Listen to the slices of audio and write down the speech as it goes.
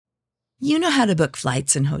You know how to book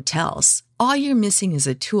flights and hotels. All you're missing is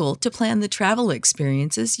a tool to plan the travel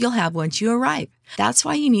experiences you'll have once you arrive. That's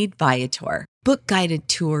why you need Viator. Book guided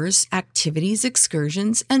tours, activities,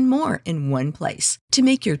 excursions, and more in one place to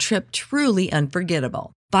make your trip truly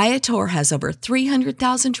unforgettable. Viator has over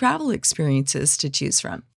 300,000 travel experiences to choose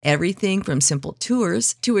from. Everything from simple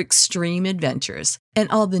tours to extreme adventures and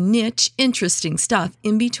all the niche, interesting stuff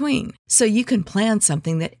in between. So you can plan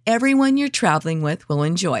something that everyone you're traveling with will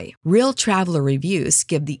enjoy. Real traveler reviews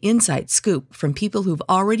give the inside scoop from people who've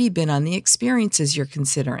already been on the experiences you're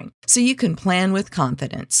considering. So you can plan with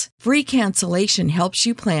confidence. Free cancellation helps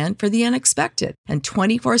you plan for the unexpected. And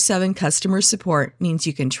 24/7 customer support means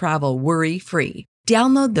you can travel worry-free.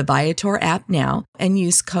 Download the Viator app now and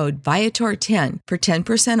use code Viator10 for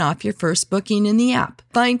 10% off your first booking in the app.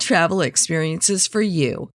 Find travel experiences for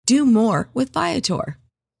you. Do more with Viator.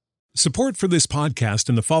 Support for this podcast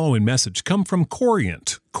and the following message come from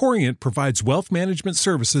Corient. Corient provides wealth management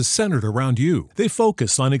services centered around you. They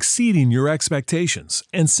focus on exceeding your expectations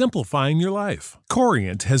and simplifying your life.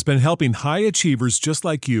 Corient has been helping high achievers just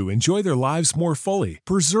like you enjoy their lives more fully,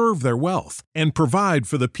 preserve their wealth, and provide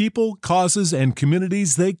for the people, causes, and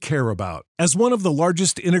communities they care about. As one of the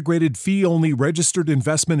largest integrated fee-only registered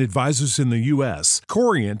investment advisors in the U.S.,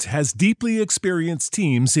 Corient has deeply experienced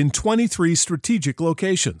teams in 23 strategic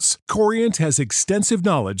locations. Corient has extensive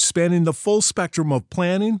knowledge spanning the full spectrum of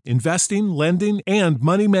planning, investing, lending, and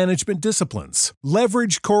money management disciplines.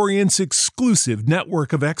 Leverage Corient's exclusive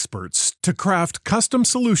network of experts to craft custom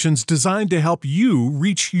solutions designed to help you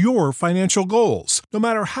reach your financial goals, no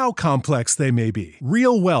matter how complex they may be.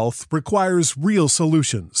 Real wealth requires real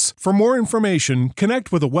solutions. For more information,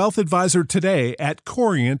 connect with a wealth advisor today at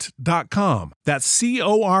Corient.com. That's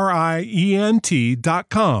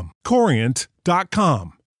Corient.com.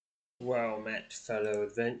 Corient.com. Well met, fellow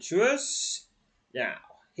adventurers. Now,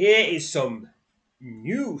 here is some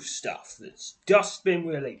new stuff that's just been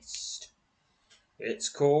released. It's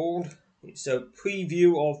a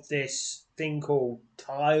preview of this thing called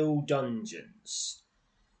Tile Dungeons,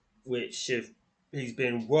 which he's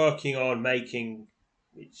been working on making,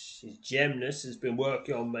 which his Gemnus has been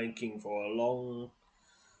working on making for a long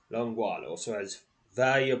while. It also has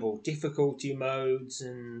variable difficulty modes,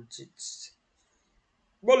 and it's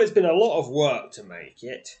been a lot of work to make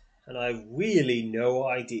it, and I've really no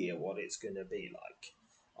idea what it's going to be like.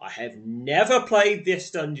 I have never played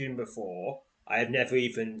this dungeon before. I have never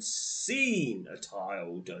even seen a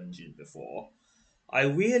tile dungeon before. I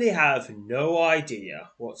really have no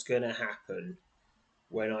idea what's going to happen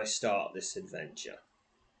when I start this adventure,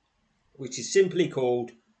 which is simply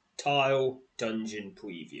called Tile Dungeon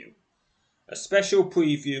Preview. A special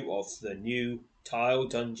preview of the new Tile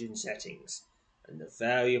Dungeon settings and the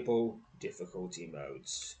variable difficulty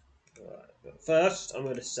modes. Alright, but first I'm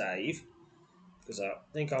going to save, because I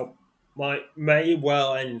think may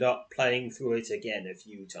well end up playing through it again a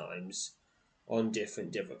few times on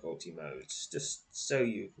different difficulty modes, just so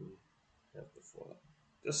you can have before,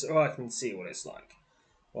 just so I can see what it's like.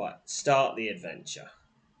 Right, start the adventure.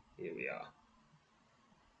 Here we are.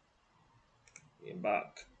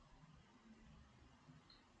 Embark.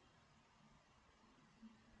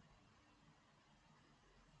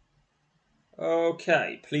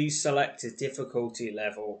 Okay, please select a difficulty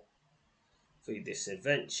level for this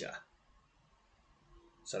adventure.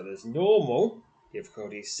 So there's normal,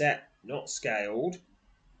 difficulty set, not scaled.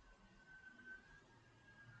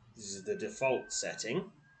 This is the default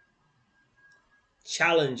setting.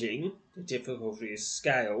 Challenging, the difficulty is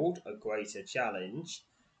scaled, a greater challenge.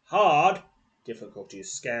 Hard, difficulty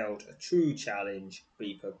is scaled, a true challenge,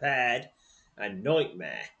 be prepared. And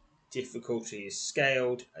nightmare, difficulty is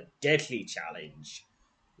scaled, a deadly challenge,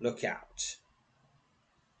 look out.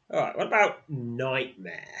 Alright, what about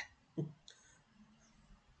nightmare? I'm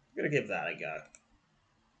going to give that a go.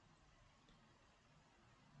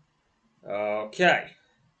 Okay,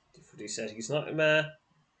 difficulty setting is nightmare.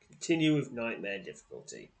 Continue with nightmare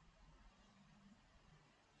difficulty.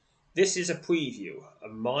 This is a preview, a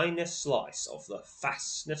minor slice of the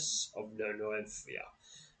fastness of Nonoemphria,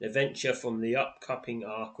 an adventure from the upcoming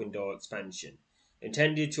Arquindor expansion,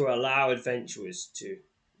 intended to allow adventurers the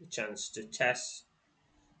chance to test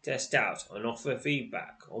out and offer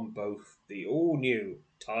feedback on both the all-new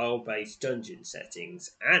tile-based dungeon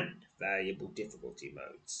settings and variable difficulty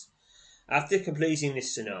modes. After completing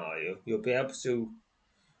this scenario, you'll be able to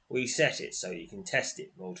reset it so you can test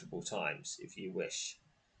it multiple times if you wish,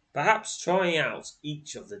 perhaps trying out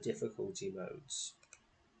each of the difficulty modes.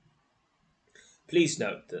 Please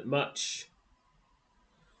note that much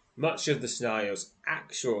Much of the scenario's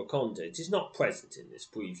actual content is not present in this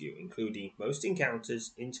preview, including most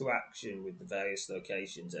encounters, interaction with the various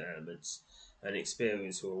locations and elements, and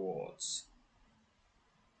experience rewards.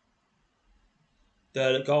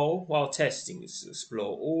 The goal while testing is to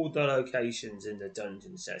explore all the locations in the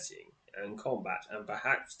dungeon setting and combat and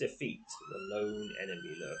perhaps defeat the lone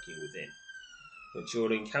enemy lurking within, which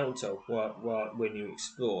you'll encounter when you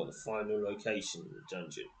explore the final location in the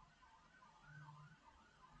dungeon.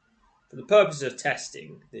 For the purpose of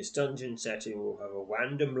testing, this dungeon setting will have a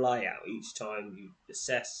random layout each time you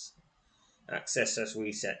access as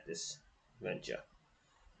reset this adventure.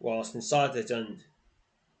 Whilst inside the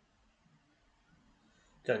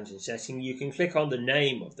dungeon setting, you can click on the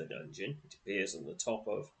name of the dungeon. It appears on the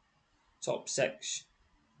top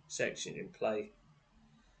section in play.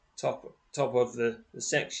 Top of the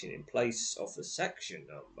section in place of the section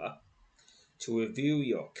number to review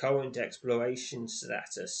your current exploration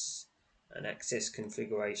status and access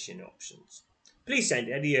configuration options. Please send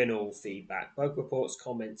any and all feedback, bug reports,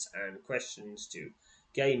 comments, and questions to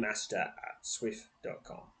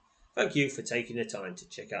gamemaster@swift.com. Thank you for taking the time to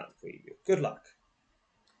check out the preview. Good luck.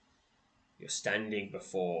 You're standing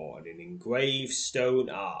before an engraved stone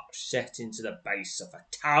arch set into the base of a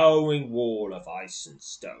towering wall of ice and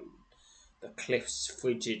stone. The cliff's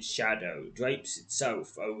frigid shadow drapes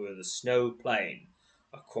itself over the snow plain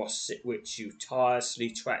across which you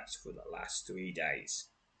tirelessly trekked for the last 3 days.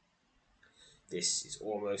 This is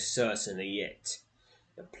almost certainly it,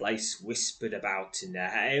 the place whispered about in the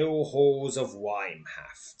ale halls of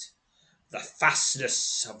Weimhaft, the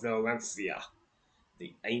fastness of Noremphia,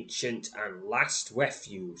 the ancient and last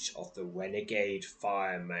refuge of the renegade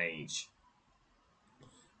fire mage.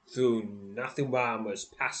 Through Nathuama's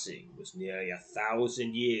passing was nearly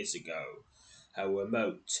 1,000 years ago, a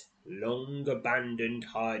remote, long-abandoned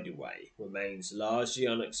hideaway remains largely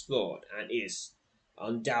unexplored and is,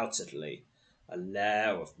 undoubtedly, a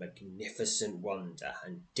lair of magnificent wonder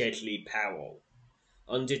and deadly peril.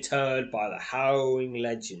 Undeterred by the harrowing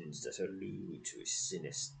legends that allude to this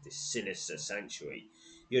sinister sanctuary,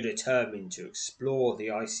 you're determined to explore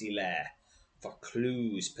the icy lair for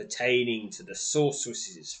clues pertaining to the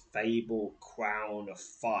sorceress's fabled crown of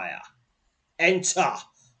fire. Enter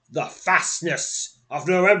the fastness of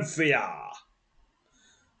Noremphia!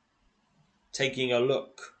 Taking a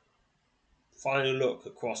final look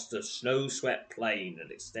across the snow-swept plain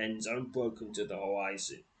that extends unbroken to the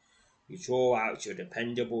horizon, you draw out your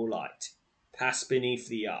dependable light, pass beneath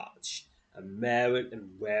the arch, and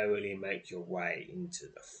warily make your way into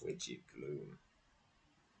the frigid gloom.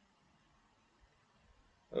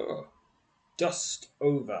 Dust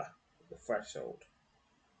over the threshold.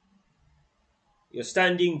 You're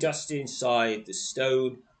standing just inside the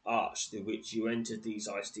stone arch through which you entered these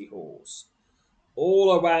icy halls.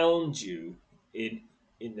 All around you, in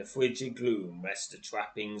the frigid gloom, rest the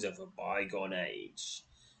trappings of a bygone age,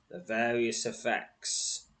 the various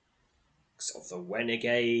effects of the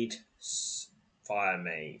renegade fire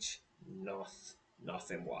mage,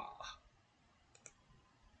 Nathuama.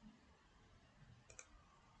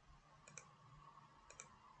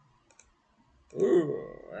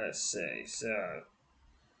 Let's see. So,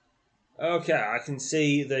 okay, I can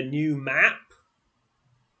see the new map,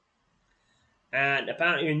 and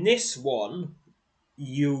apparently in this one,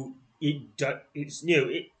 it's new.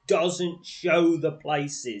 It doesn't show the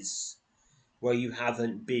places where you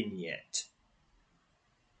haven't been yet,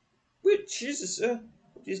 which is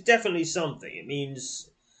definitely something. It means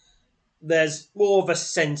there's more of a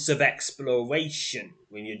sense of exploration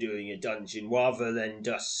when you're doing a dungeon rather than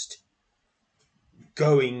just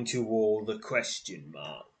going to all the question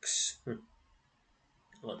marks on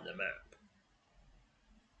the map.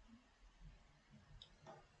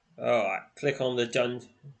 Alright, click on the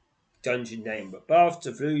dungeon name above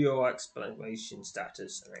to view your exploration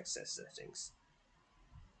status and access settings.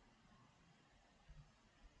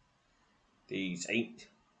 These 8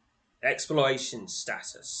 exploration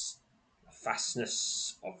status, the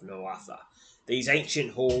fastness of Noatha. These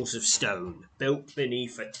ancient halls of stone, built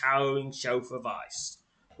beneath a towering shelf of ice,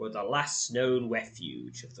 were the last known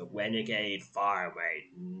refuge of the renegade fire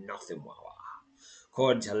maid Nathuama.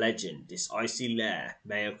 According to legend, this icy lair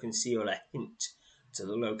may have concealed a hint to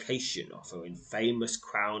the location of her infamous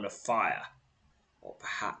crown of fire, or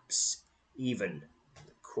perhaps even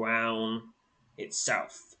the crown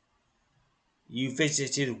itself. You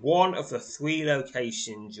visited one of the 3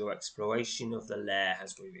 locations your exploration of the lair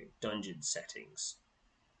has revealed. Dungeon settings.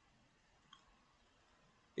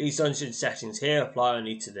 These dungeon settings here apply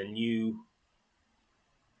only to the new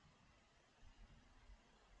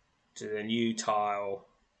tile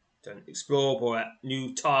Don't explore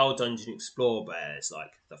new tile dungeon explore bears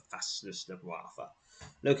like the fastest of Rafa.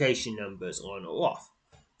 Location numbers on or off.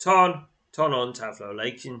 Turn on to have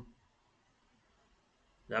location.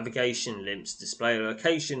 Navigation limits display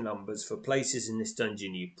location numbers for places in this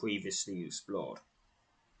dungeon you previously explored.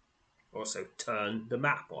 Also turn the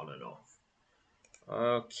map on and off.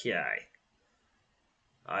 Okay.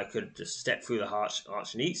 I could just step through the arch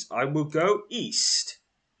and east. I will go east.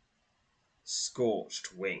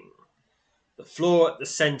 Scorched Wing. The floor at the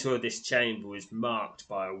centre of this chamber is marked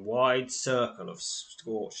by a wide circle of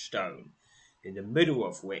scorched stone, in the middle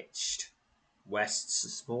of which rests a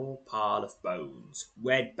small pile of bones,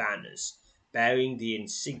 red banners, bearing the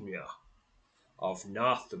insignia of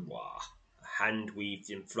Nathamwa, a hand weaved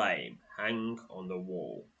in flame, hang on the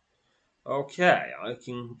wall. Okay, I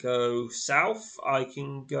can go south, I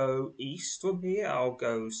can go east from here, I'll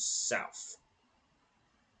go south.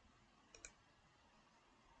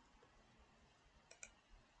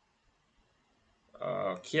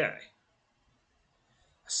 Okay.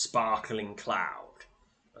 A sparkling cloud.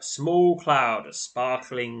 A small cloud of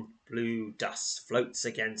sparkling blue dust floats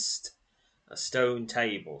against a stone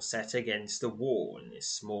table set against the wall in this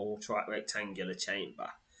small rectangular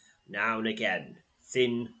chamber. Now and again,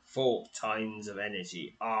 thin forked tines of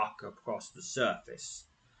energy arc across the surface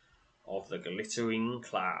of the glittering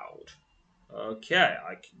cloud. Okay,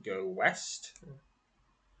 I can go west.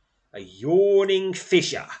 A yawning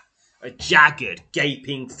fissure. A jagged,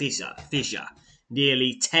 gaping fissure,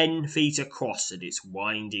 nearly 10 feet across at its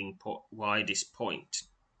widest point.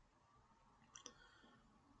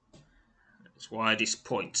 Its widest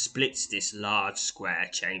point splits this large square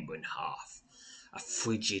chamber in half. A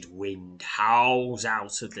frigid wind howls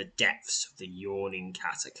out of the depths of the yawning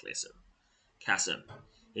chasm.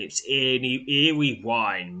 Its eerie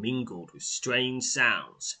whine mingled with strange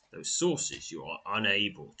sounds, those sources you are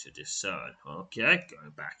unable to discern. Okay,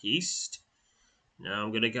 going back east. Now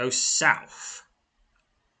I'm going to go south.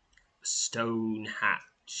 A stone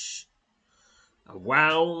hatch. A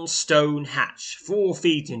round stone hatch, 4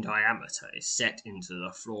 feet in diameter, is set into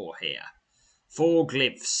the floor here. 4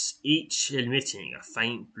 glyphs, each emitting a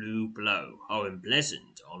faint blue glow, are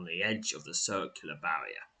emblazoned on the edge of the circular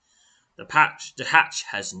barrier. The hatch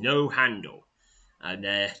has no handle, and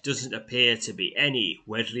there doesn't appear to be any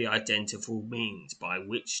readily identifiable means by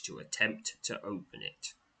which to attempt to open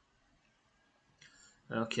it.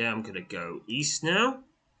 Okay, I'm going to go east now.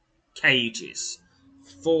 Cages.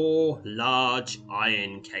 4 large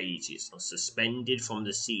iron cages are suspended from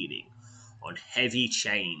the ceiling on heavy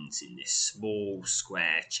chains in this small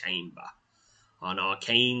square chamber. An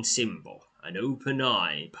arcane symbol, an open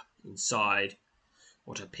eye inside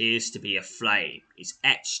what appears to be a flame, is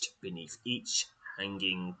etched beneath each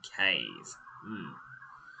hanging cave.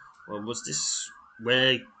 Well, was this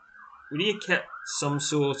where would you kept some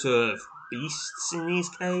sort of beasts in these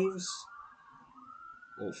caves?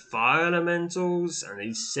 Or fire elementals, and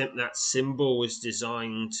that symbol was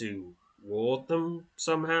designed to ward them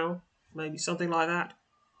somehow? Maybe something like that?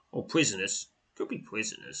 Or prisoners. Could be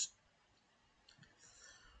prisoners.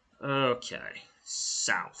 Okay,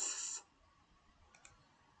 south.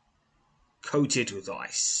 Coated with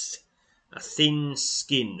ice. A thin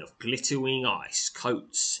skin of glittering ice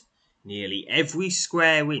coats nearly every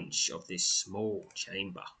square inch of this small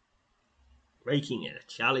chamber, making it a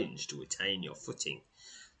challenge to retain your footing.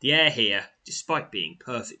 The air here, despite being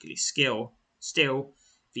perfectly still,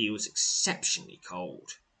 feels exceptionally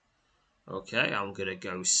cold. Okay, I'm going to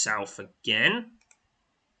go south again.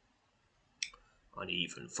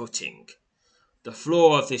 Uneven footing. The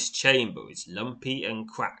floor of this chamber is lumpy and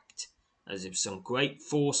cracked, as if some great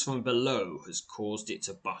force from below has caused it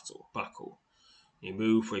to buckle. You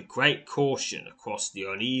move with great caution across the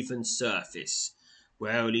uneven surface,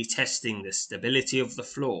 warily testing the stability of the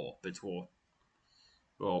floor before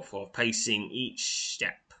pacing each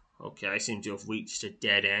step. Okay, I seem to have reached a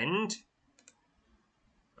dead end.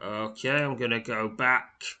 Okay, I'm going to go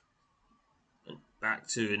back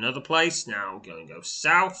to another place. Now I'm going to go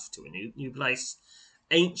south to a new place.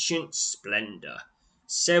 Ancient splendor.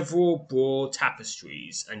 Several broad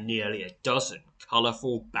tapestries and nearly a dozen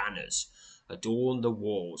colourful banners adorn the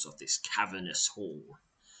walls of this cavernous hall.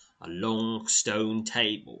 A long stone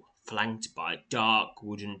table, flanked by dark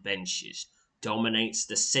wooden benches, dominates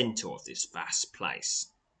the centre of this vast place.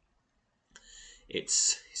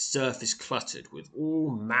 Its surface cluttered with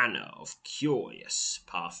all manner of curious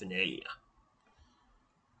paraphernalia.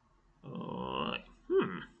 Alright.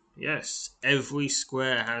 Yes, every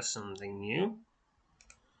square has something new.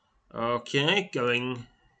 Okay, going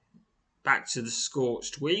back to the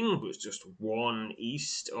Scorched Wing, was just 1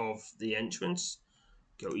 east of the entrance.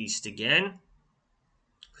 Go east again.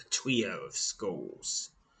 A trio of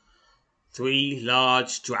skulls. 3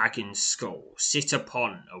 large dragon skulls sit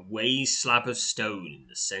upon a raised slab of stone in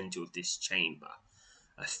the centre of this chamber.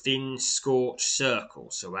 A thin scorched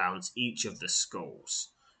circle surrounds each of the skulls.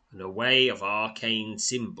 An array of arcane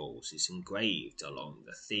symbols is engraved along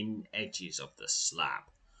the thin edges of the slab.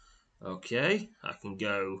 Okay, I can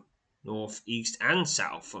go north, east and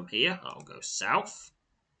south from here. I'll go south.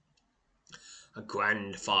 A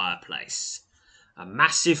grand fireplace. A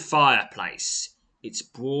massive fireplace. Its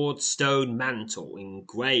broad stone mantle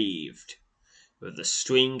engraved with a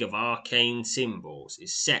string of arcane symbols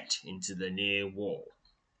is set into the near wall.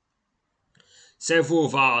 Several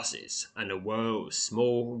vases and a row of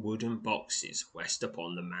small wooden boxes rest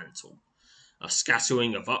upon the mantle. A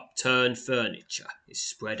scattering of upturned furniture is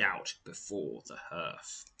spread out before the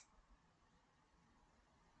hearth.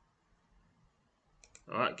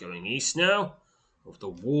 Alright, going east now. Of the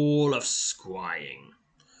Wall of Scrying.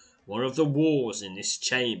 One of the walls in this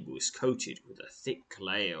chamber is coated with a thick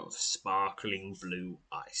layer of sparkling blue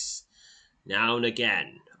ice. Now and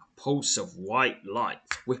again, a pulse of white light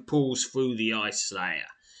ripples through the ice layer,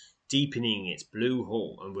 deepening its blue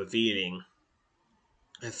hull and revealing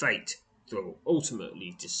a faint, though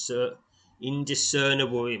ultimately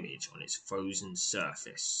indiscernible image on its frozen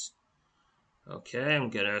surface. Okay,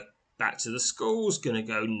 I'm gonna back to the skulls, gonna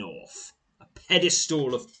go north. A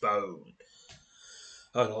pedestal of bone.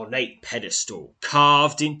 An ornate pedestal,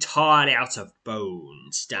 carved entirely out of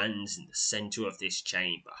bone, stands in the centre of this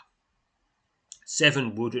chamber.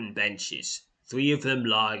 7 wooden benches, 3 of them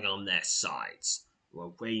lying on their sides, were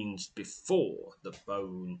arranged before the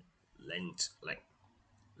bone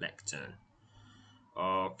lectern.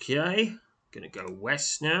 Okay, gonna go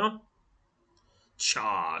west now.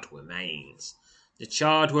 Charred remains. The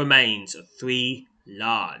charred remains of 3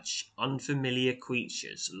 large, unfamiliar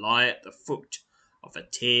creatures lie at the foot of a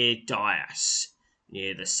tiered dais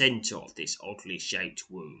near the centre of this oddly shaped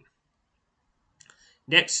room.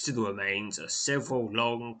 Next to the remains are several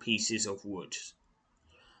long pieces of wood,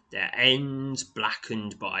 their ends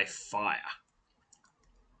blackened by fire.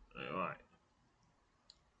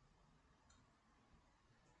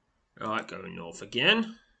 Alright, going north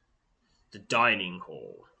again. The dining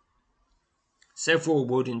hall. Several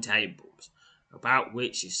wooden tables, about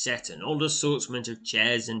which is set an odd assortment of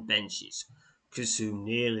chairs and benches, consume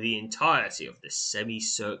nearly the entirety of the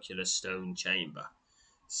semicircular stone chamber.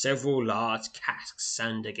 Several large casks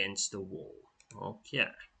stand against the wall. Okay.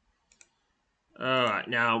 Alright,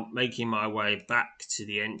 now making my way back to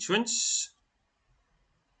the entrance.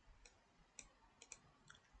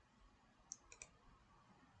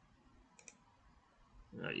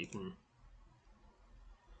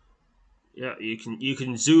 You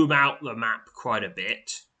can zoom out the map quite a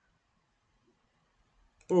bit.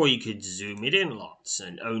 Or you could zoom it in lots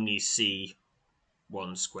and only see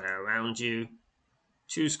 1 square around you,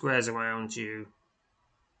 2 squares around you,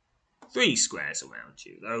 3 squares around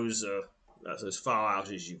you. That's as far out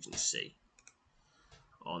as you can see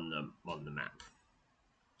on the map.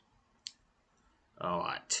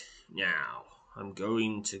 Alright, now I'm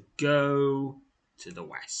going to go to the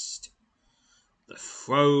west. The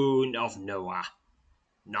throne of Noah,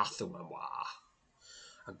 Nathumawar.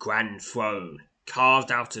 A grand throne,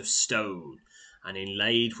 carved out of stone and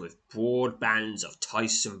inlaid with broad bands of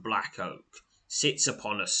Tyson black oak, sits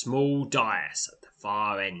upon a small dais at the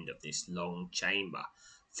far end of this long chamber,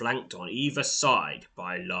 flanked on either side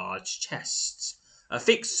by large chests.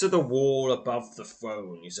 Affixed to the wall above the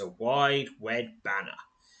throne is a wide red banner,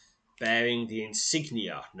 bearing the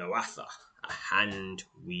insignia Noatha, a hand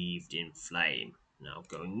weaved in flame. Now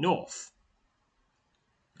going north.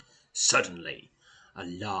 Suddenly, a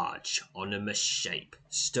large, ominous shape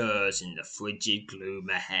stirs in the frigid gloom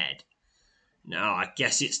ahead. Now I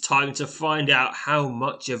guess it's time to find out how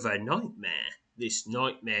much of a nightmare this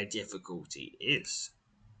nightmare difficulty is.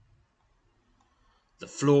 The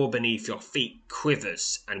floor beneath your feet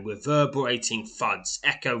quivers and reverberating thuds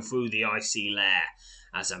echo through the icy lair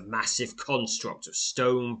as a massive construct of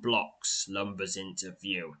stone blocks lumbers into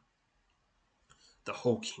view. The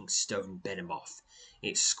hulking stone behemoth,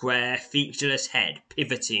 its square, featureless head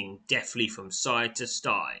pivoting deftly from side to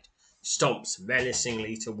side, stomps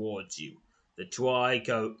menacingly towards you. The dry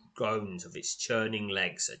groans of its churning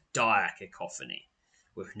legs a dire cacophony.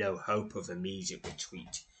 With no hope of immediate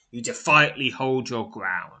retreat, you defiantly hold your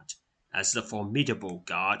ground, as the formidable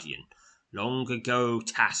guardian, long ago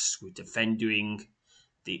tasked with defending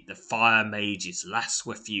the fire mage's last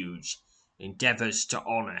refuge, endeavours to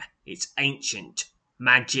honour its ancient,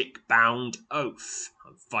 magic-bound oath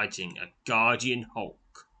of fighting a guardian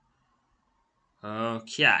hulk.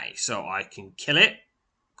 Okay, so I can kill it.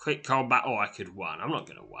 Quick combat, or I could one. I'm not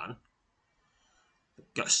going to one.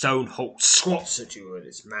 Got Stoneholt swats at you with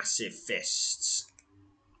its massive fists.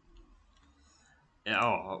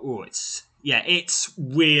 It's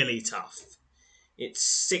really tough.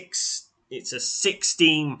 It's a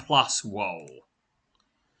 16 plus roll.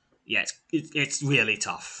 Yeah, it's really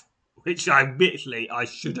tough, which I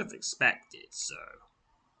should have expected. So,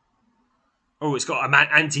 it's got an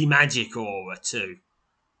anti-magic aura too.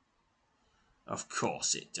 Of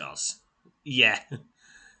course it does. Yeah,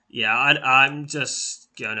 yeah. I'm just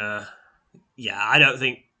gonna. Yeah, I don't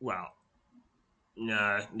think. Well,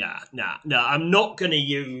 no. I'm not gonna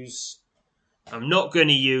use. I'm not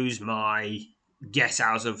gonna use my get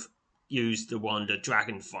out of use the wonder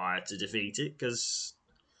Dragonfire to defeat it because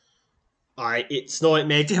it's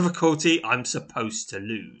nightmare difficulty. I'm supposed to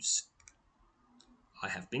lose. I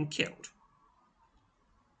have been killed.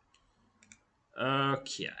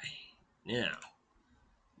 Okay,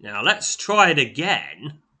 now let's try it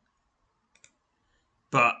again,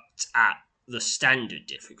 but at the standard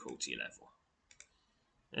difficulty level.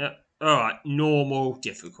 Yep. Alright, normal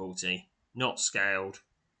difficulty. Not scaled.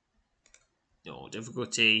 Normal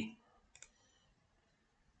difficulty.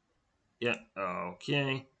 Yep,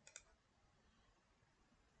 okay.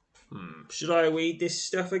 Should I read this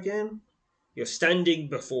stuff again? You're standing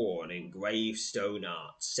before an engraved stone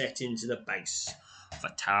art set into the base of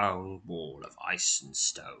a towering wall of ice and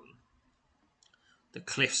stone. The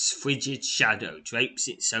cliff's frigid shadow drapes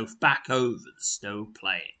itself back over the snow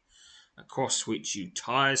plain, across which you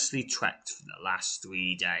tirelessly trekked for the last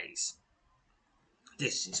 3 days.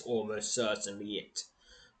 This is almost certainly it.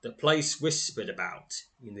 The place whispered about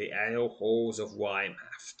in the ale halls of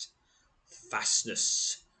Weimhaft.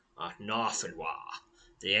 Fastness at Narfenwar,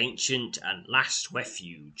 the ancient and last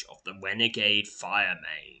refuge of the renegade fire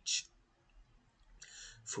mage.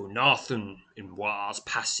 For Narfenwar's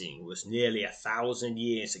passing was nearly 1,000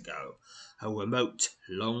 years ago, a remote,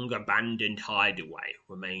 long-abandoned hideaway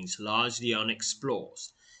remains largely unexplored,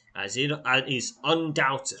 as it is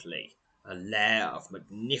undoubtedly a lair of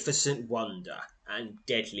magnificent wonder and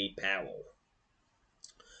deadly peril.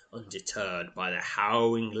 Undeterred by the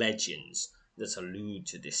harrowing legends that allude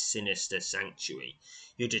to this sinister sanctuary,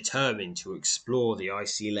 you're determined to explore the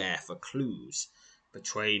icy lair for clues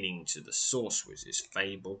pertaining to the sorceress's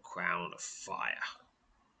fabled crown of fire.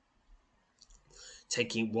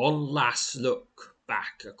 Taking one last look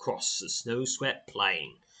back across the snow-swept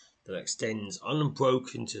plain that extends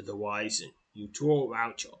unbroken to the horizon, you draw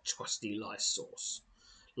out your trusty light source,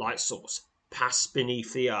 pass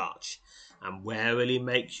beneath the arch, and warily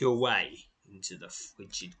make your way into the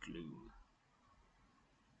frigid gloom.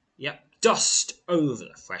 Yep, dust over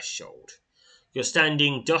the threshold. You're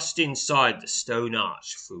standing just inside the stone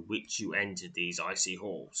arch through which you entered these icy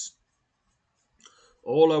halls.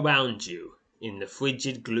 All around you, in the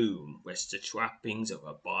frigid gloom, rest the trappings of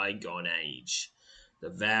a bygone age, the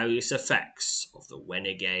various effects of the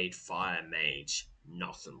renegade fire mage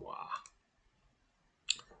Narfenwar.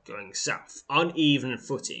 Going south, uneven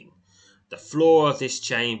footing. The floor of this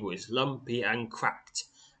chamber is lumpy and cracked,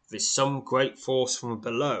 as some great force from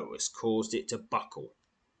below has caused it to buckle.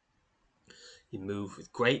 You move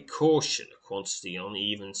with great caution across the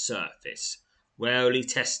uneven surface, warily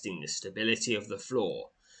testing the stability of the floor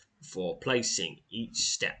before placing each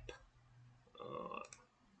step.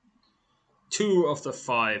 2 of the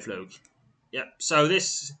 5 Yep. So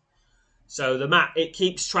the map, it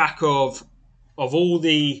keeps track of all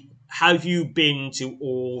the. Have you been to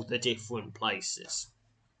all the different places?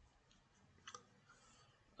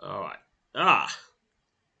 All right.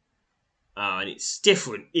 And it's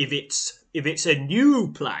different if it's a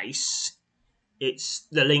new place.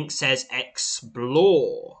 The link says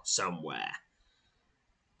explore somewhere.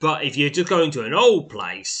 But if you're just going to an old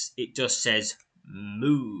place, it just says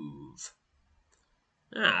move.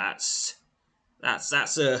 That's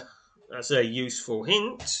a useful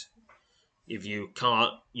hint. If you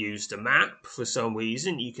can't use the map for some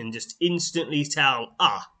reason, you can just instantly tell,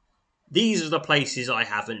 these are the places I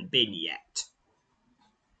haven't been yet.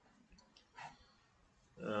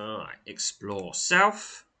 Alright, explore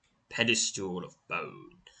south. Pedestal of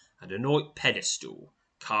bone. An ornate pedestal,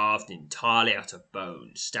 carved entirely out of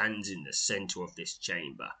bone, stands in the centre of this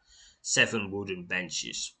chamber. 7 wooden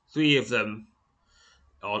benches, 3 of them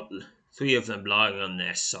lying on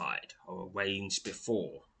their side, are arrayed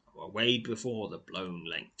before the blown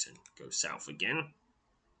lantern. Go south again.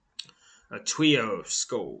 A trio of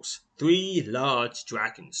skulls, 3 large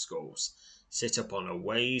dragon skulls, sit upon a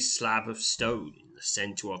raised slab of stone in the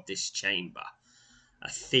centre of this chamber. A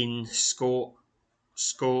thin,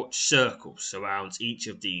 scorched circle surrounds each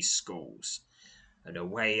of these skulls, and a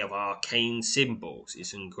way of arcane symbols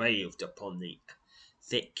is engraved upon the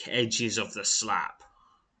thick edges of the slab.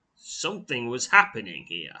 Something was happening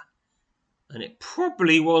here, and it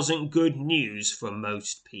probably wasn't good news for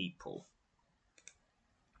most people.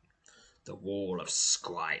 The wall of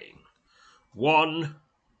scrying. One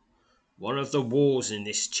of the walls in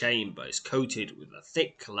this chamber is coated with a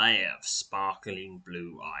thick layer of sparkling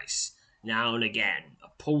blue ice. Now and again, a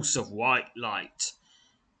pulse of white light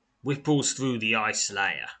ripples through the ice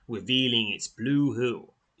layer, revealing its blue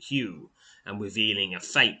hue and revealing a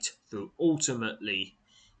faint, though ultimately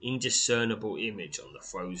indiscernible image on the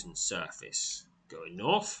frozen surface. Going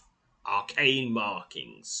north, arcane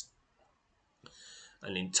markings.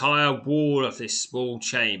 An entire wall of this small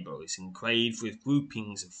chamber is engraved with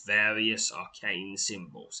groupings of various arcane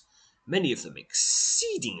symbols, many of them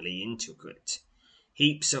exceedingly intricate.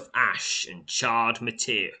 Heaps of ash and charred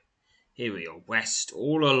material west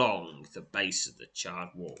all along the base of the charred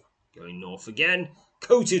wall. Going north again,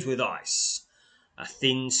 coated with ice. A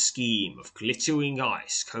thin scheme of glittering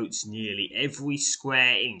ice coats nearly every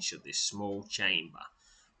square inch of this small chamber,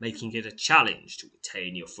 making it a challenge to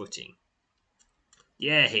retain your footing. The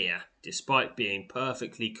air here, despite being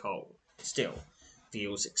perfectly cold, still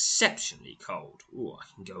feels exceptionally cold. Ooh, I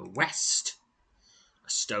can go west. A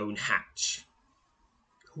stone hatch.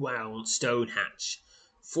 Round stone hatch,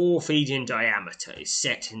 4 feet in diameter, is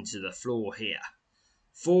set into the floor here.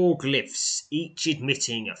 4 glyphs, each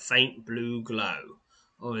emitting a faint blue glow,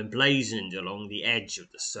 are emblazoned along the edge of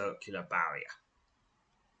the circular barrier.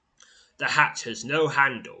 The hatch has no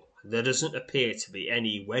handle. There doesn't appear to be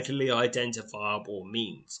any readily identifiable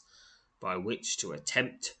means by which to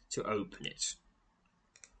attempt to open it.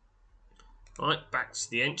 Right, back to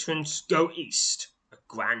the entrance. Go east. A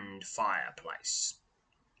grand fireplace.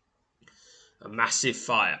 A massive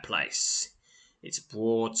fireplace. Its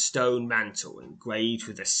broad stone mantle engraved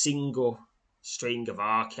with a single string of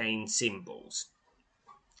arcane symbols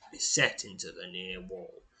is set into the near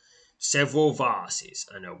wall. Several vases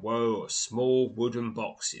and a row of small wooden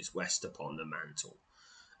boxes rest upon the mantle.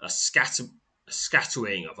 A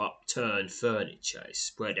scattering of upturned furniture is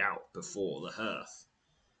spread out before the hearth.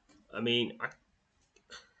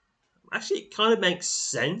 Actually, it kind of makes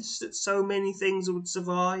sense that so many things would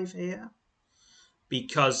survive here,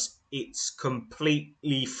 because it's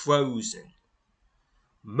completely frozen.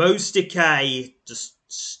 Most decay just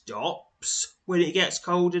stops when it gets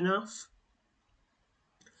cold enough.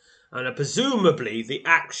 And presumably the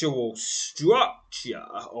actual structure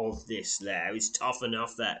of this layer is tough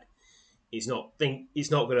enough that it's not going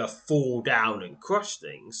to fall down and crush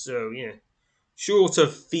things. So, short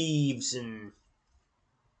of thieves,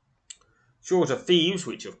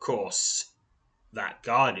 which of course that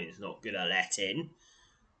guardian is not going to let in,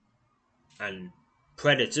 and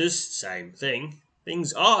predators, same thing.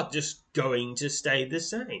 Things are just going to stay the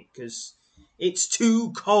same because it's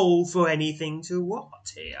too cold for anything to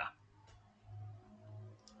rot here.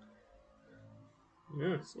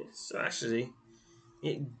 Yes, so actually,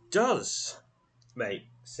 it does make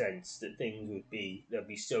sense that there'd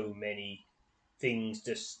be so many things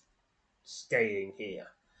just staying here,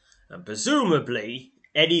 and presumably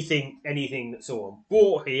anything that someone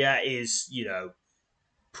bought here is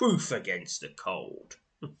proof against the cold.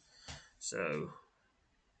 So,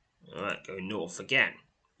 alright, go north again.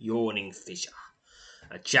 Yawning fissure.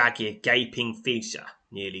 A jagged, gaping fissure,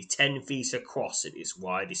 nearly 10 feet across at its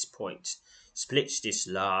widest point, splits this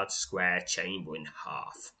large square chamber in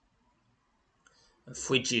half. A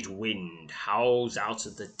frigid wind howls out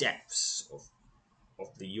of the depths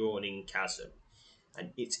of the yawning chasm,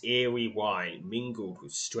 and its eerie whine mingled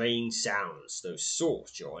with strange sounds, those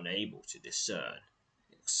sorts you're unable to discern.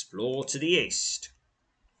 Explore to the east.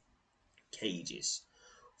 Cages.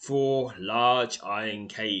 4 large iron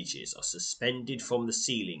cages are suspended from the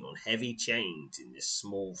ceiling on heavy chains in this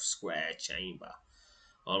small square chamber.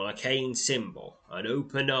 An arcane symbol, an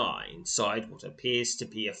open eye inside what appears to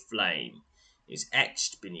be a flame, is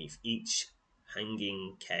etched beneath each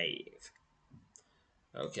hanging cave.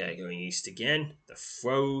 Okay, going east again. The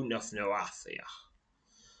Throne of Noathia.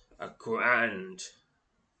 A grand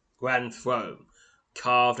throne,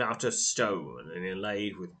 carved out of stone and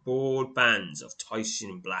inlaid with broad bands of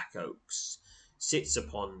Tysian black oaks, sits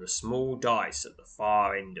upon the small dais at the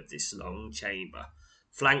far end of this long chamber,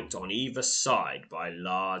 flanked on either side by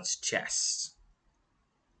large chests.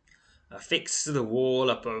 Affixed to the wall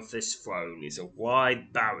above this throne is a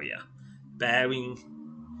wide barrier bearing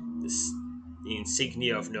the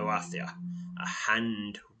insignia of Noathia, a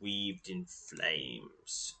hand weaved in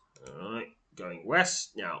flames. Alright, going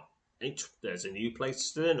west now. There's a new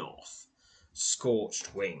place to the north.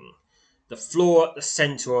 Scorched Wing. The floor at the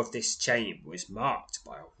centre of this chamber is marked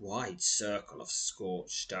by a wide circle of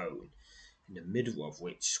scorched stone, in the middle of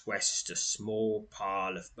which rests a small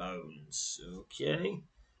pile of bones. Okay.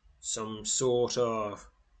 Some sort of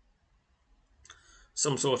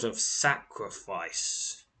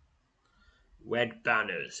sacrifice. Red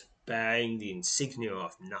banners bearing the insignia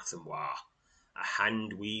of Nathanwar, a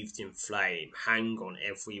hand weaved in flame, hang on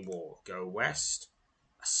every wall. Go west.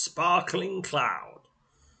 A sparkling cloud.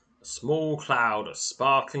 A small cloud of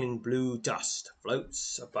sparkling blue dust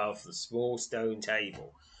floats above the small stone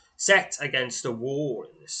table, set against the wall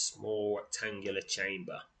in this small rectangular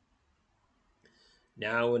chamber.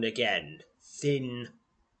 Now and again, thin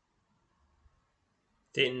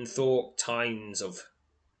thought tines of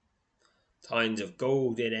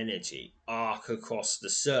golden energy arc across the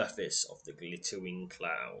surface of the glittering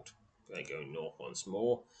cloud. They go north once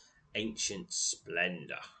more. Ancient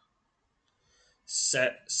splendor.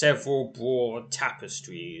 Several broad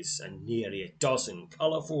tapestries and nearly a dozen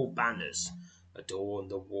colourful banners adorn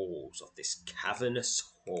the walls of this cavernous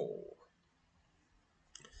hall.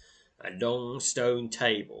 A long stone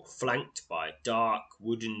table, flanked by dark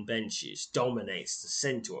wooden benches, dominates the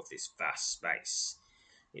centre of this vast space,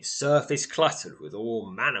 its surface cluttered with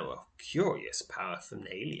all manner of curious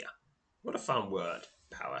paraphernalia. What a fun word,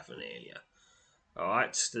 paraphernalia.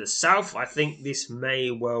 Alright, to the south, I think this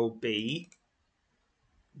may well be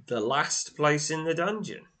the last place in the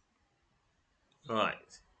dungeon. Right.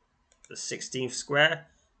 The 16th square.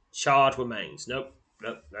 Charred remains. Nope.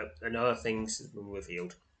 Another thing's been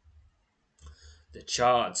revealed. The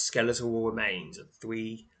charred skeletal remains of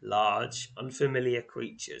 3 large, unfamiliar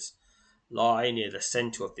creatures lie near the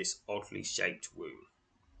centre of this oddly shaped room.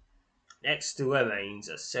 Next to the remains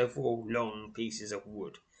are several long pieces of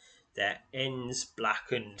wood, their ends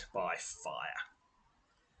blackened by fire.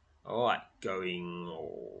 Alright, going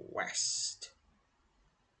west.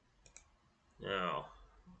 Now,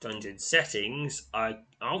 dungeon settings,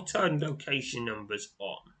 I'll turn location numbers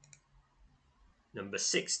on. Number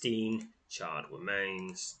 16, charred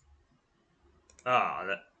remains.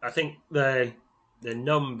 I think they're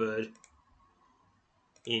numbered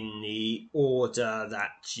in the order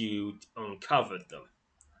that you uncovered them.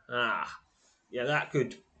 Yeah, that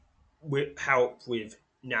could help with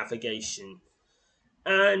navigation.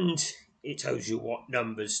 And it tells you what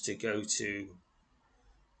numbers to go to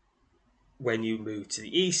when you move to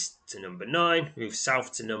the east to number 9, move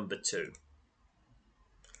south to number 2.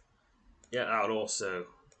 Yeah, that'll also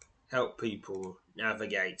help people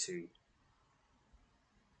navigate who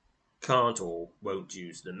can't or won't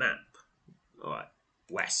use the map. Alright,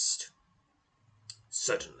 west.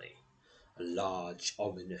 Suddenly, a large,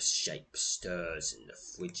 ominous shape stirs in the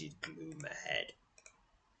frigid gloom ahead.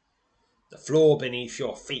 The floor beneath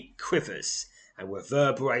your feet quivers, and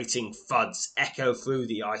reverberating thuds echo through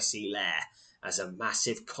the icy lair as a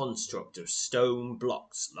massive construct of stone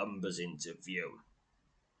blocks lumbers into view.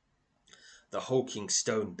 The hulking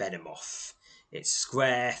stone behemoth, its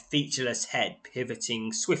square, featureless head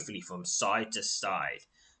pivoting swiftly from side to side,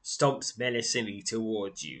 stomps menacingly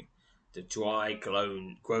towards you. The dry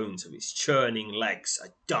groans of its churning legs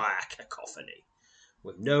a dire cacophony.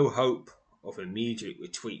 With no hope of immediate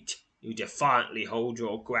retreat, you defiantly hold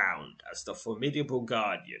your ground as the formidable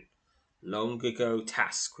guardian, long ago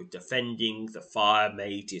tasked with defending the Fire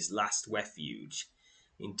Mage's last refuge,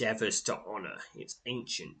 endeavours to honour its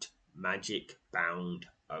ancient, magic-bound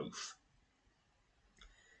oath.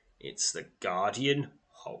 It's the Guardian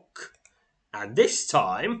Hulk. And this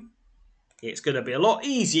time, it's going to be a lot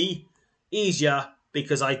easier,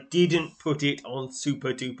 because I didn't put it on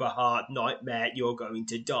super duper hard nightmare you're going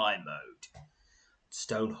to die mode.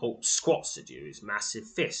 Stone Hulk squats at you, his massive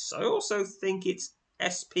fists. I also think its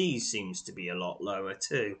SP seems to be a lot lower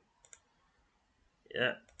too.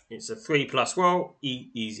 Yeah, it's a 3+ roll,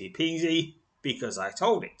 easy peasy, because I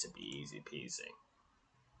told it to be easy peasy.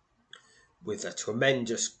 With a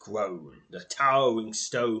tremendous groan, the towering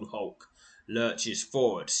Stone Hulk lurches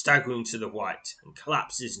forward, staggering to the right, and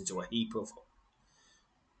collapses into a heap of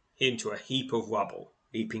rubble,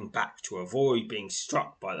 leaping back to avoid being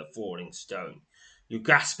struck by the falling stone. You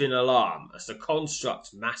gasp in alarm as the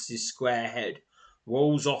construct's massive square head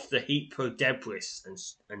rolls off the heap of debris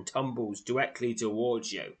and tumbles directly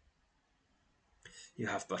towards you. You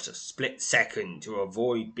have but a split second to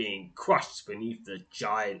avoid being crushed beneath the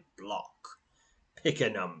giant block. Pick a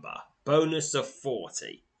number. Bonus of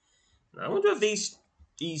 40. Now, I wonder if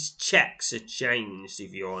these checks are changed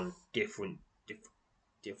if you're on different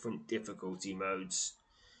difficulty modes.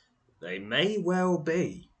 They may well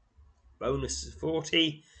be. Bonus of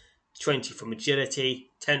 40. 20 from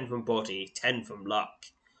agility, 10 from body, 10 from luck.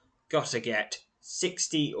 Gotta get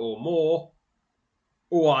 60 or more,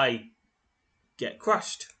 or I get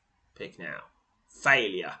crushed. Pick now.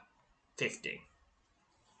 Failure, 50.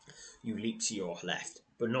 You leap to your left,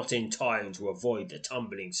 but not in time to avoid the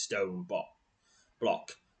tumbling stone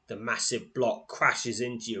block. The massive block crashes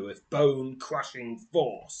into you with bone-crushing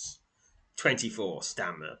force. 24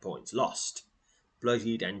 stamina points lost.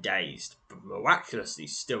 Bloodied and dazed, but miraculously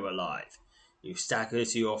still alive, you stagger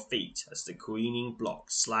to your feet as the careening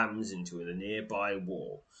block slams into the nearby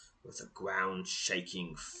wall with a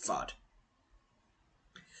ground-shaking thud.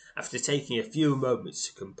 After taking a few moments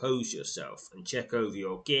to compose yourself and check over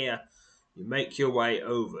your gear, you make your way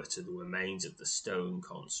over to the remains of the stone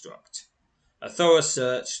construct. A thorough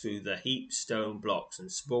search through the heaped stone blocks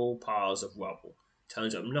and small piles of rubble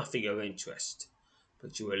turns up nothing of interest,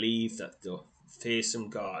 but you are relieved that the fearsome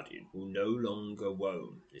guardian will no longer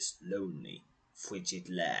roam this lonely, frigid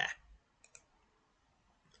lair.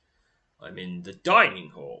 I'm in the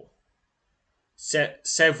dining hall.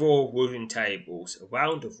 Several wooden tables,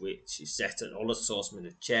 around of which is set an odd assortment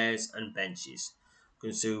of chairs and benches,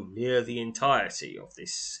 consume near the entirety of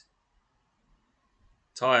this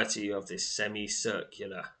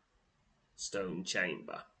semicircular stone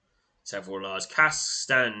chamber. Several large casks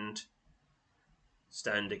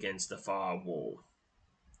stand against the far wall.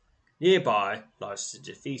 Nearby lies the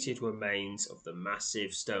defeated remains of the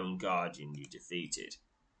massive stone guardian you defeated.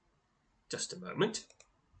 Just a moment.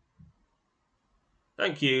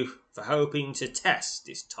 Thank you for hoping to test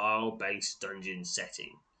this tile-based dungeon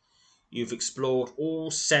setting. You've explored all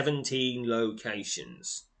 17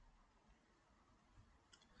 locations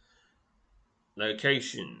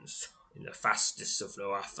in the fastest of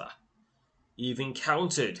Noatha. You've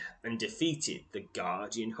encountered and defeated the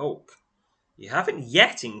Guardian Hulk. You haven't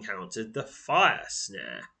yet encountered the Fire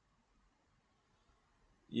Snare.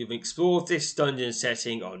 You've explored this dungeon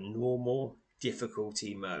setting on normal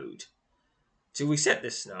difficulty mode. To reset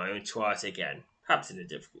this scenario and try it again, perhaps in a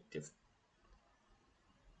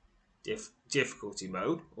difficulty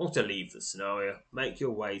mode, or to leave the scenario, make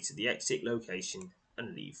your way to the exit location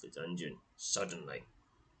and leave the dungeon suddenly.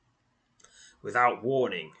 Without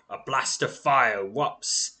warning, a blast of fire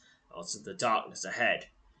erupts out of the darkness ahead,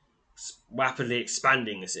 rapidly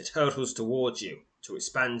expanding as it hurtles towards you to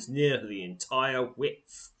expand nearly the entire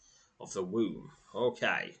width of the room.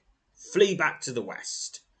 Okay, flee back to the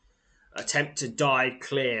west. Attempt to dive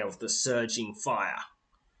clear of the surging fire.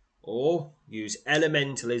 Or use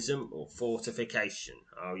elementalism or fortification.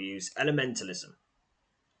 I'll use elementalism.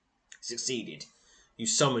 Succeeded. You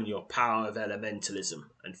summon your power of elementalism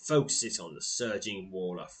and focus it on the surging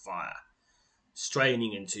wall of fire.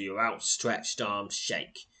 Straining until your outstretched arms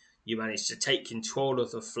shake, you manage to take control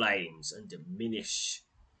of the flames and diminish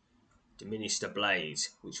the blaze,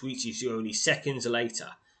 which reaches you only seconds later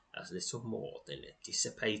as little more than a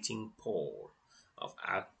dissipating pall of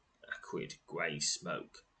acrid grey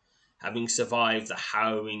smoke. Having survived the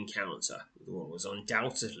harrowing encounter with what was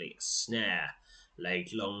undoubtedly a snare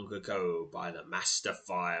laid long ago by the Master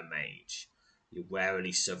Fire Mage, you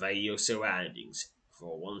warily survey your surroundings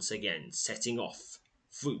before once again setting off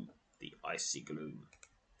through the icy gloom.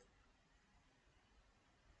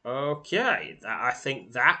 Okay, I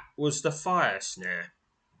think that was the fire snare.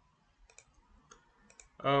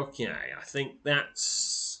 Okay, I think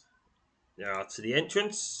that's now to the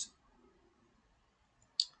entrance.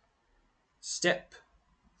 Step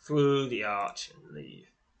through the arch and leave.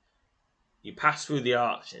 You pass through the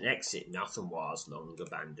arch and exit Nathanwar's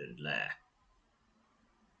long-abandoned lair.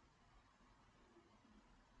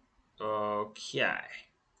 Okay.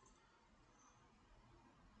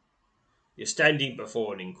 You're standing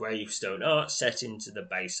before an engraved stone arch set into the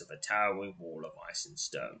base of a towering wall of ice and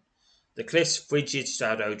stone. The cliff's frigid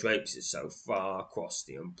shadow drapes itself far across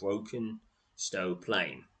the unbroken snow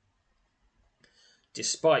plain.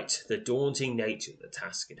 Despite the daunting nature of the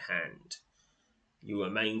task at hand, you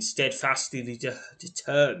remain steadfastly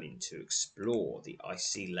determined to explore the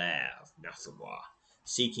icy lair of Nathanwar,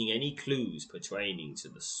 seeking any clues pertaining to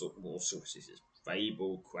the war source's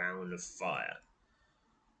fabled crown of fire.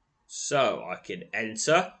 So I can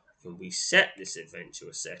enter, I can reset this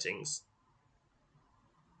adventure settings.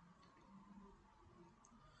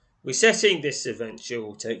 Resetting this adventure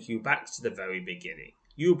will take you back to the very beginning.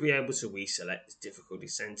 You'll be able to reselect the difficulty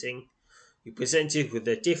setting. You're presented with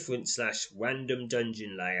a different / random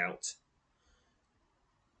dungeon layout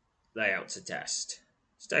to test.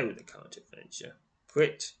 Stay with the current adventure.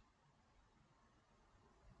 Quit.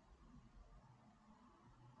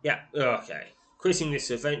 Yeah, okay. Quitting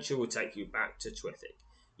this adventure will take you back to Twithic.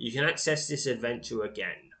 You can access this adventure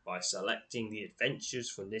again by selecting the Adventures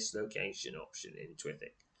from this location option in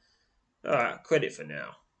Twithic. Alright, credit for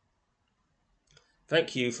now.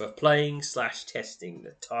 Thank you for playing/testing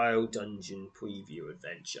the Tile Dungeon preview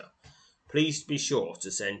adventure. Please be sure to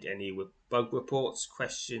send any bug reports,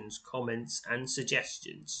 questions, comments and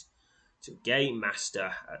suggestions to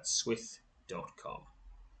gamemaster@swith.com.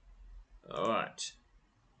 Alright.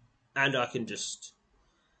 And I can just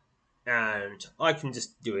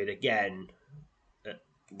do it again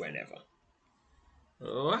whenever.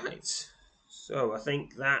 Alright. So I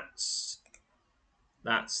think that's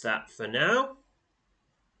that for now.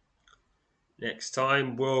 Next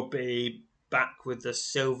time we'll be back with the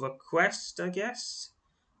Silver Quest, I guess.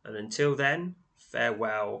 And until then,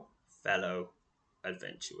 farewell, fellow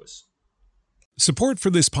adventurers. Support for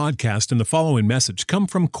this podcast and the following message come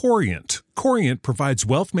from Corient. Corient provides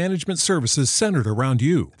wealth management services centered around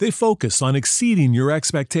you. They focus on exceeding your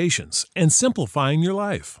expectations and simplifying your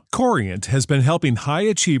life. Corient has been helping high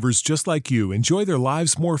achievers just like you enjoy their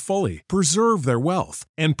lives more fully, preserve their wealth,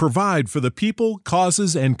 and provide for the people,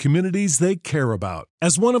 causes, and communities they care about.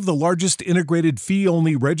 As one of the largest integrated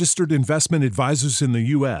fee-only registered investment advisors in the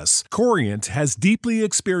U.S., Corient has deeply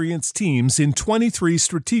experienced teams in 23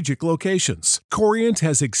 strategic locations. Corient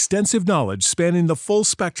has extensive knowledge spanning the full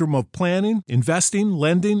spectrum of planning, investing,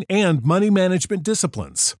 lending, and money management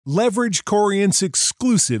disciplines. Leverage Corient's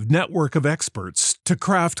exclusive network of experts to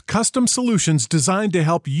craft custom solutions designed to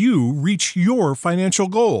help you reach your financial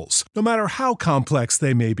goals, no matter how complex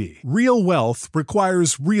they may be. Real wealth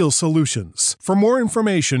requires real solutions. For more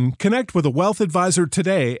information, connect with a wealth advisor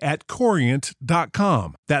today at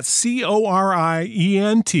Corient.com. That's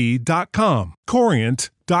Corient.com.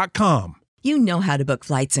 Corient.com. You know how to book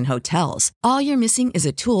flights and hotels. All you're missing is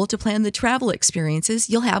a tool to plan the travel experiences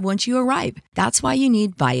you'll have once you arrive. That's why you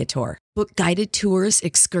need Viator. Book guided tours,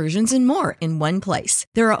 excursions, and more in one place.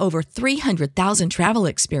 There are over 300,000 travel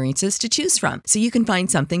experiences to choose from, so you can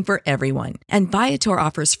find something for everyone. And Viator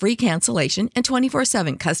offers free cancellation and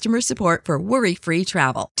 24/7 customer support for worry-free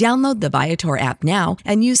travel. Download the Viator app now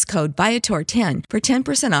and use code Viator10 for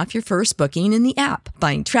 10% off your first booking in the app.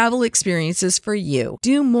 Find travel experiences for you.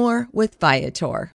 Do more with Viator.